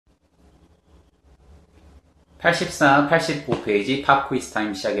84, 85페이지 팝 퀴즈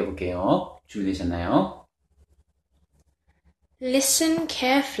타임 시작해 볼게요. 준비되셨나요? Listen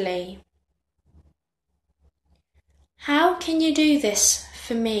carefully. How can you do this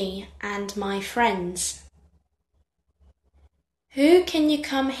for me and my friends? Who can you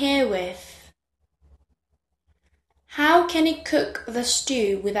come here with? How can you cook the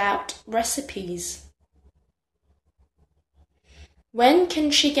stew without recipes? When can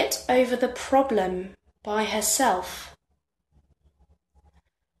she get over the problem by herself?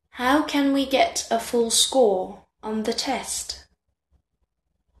 How can we get a full score on the test?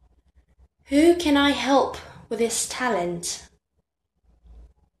 Who can I help with this talent?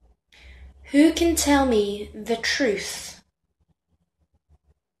 Who can tell me the truth?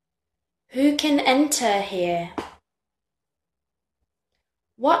 Who can enter here?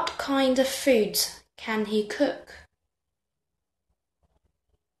 What kind of food can he cook?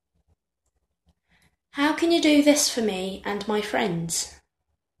 How can you do this for me and my friends?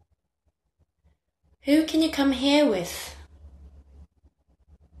 Who can you come here with?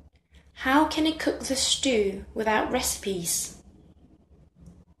 How can he cook the stew without recipes?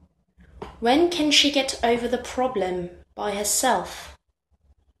 When can she get over the problem by herself?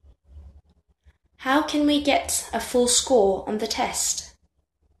 How can we get a full score on the test?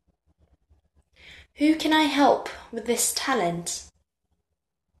 Who can I help with this talent?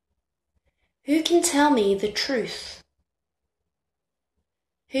 Who can tell me the truth?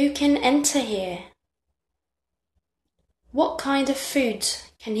 Who can enter here? What kind of food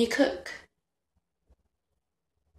can he cook?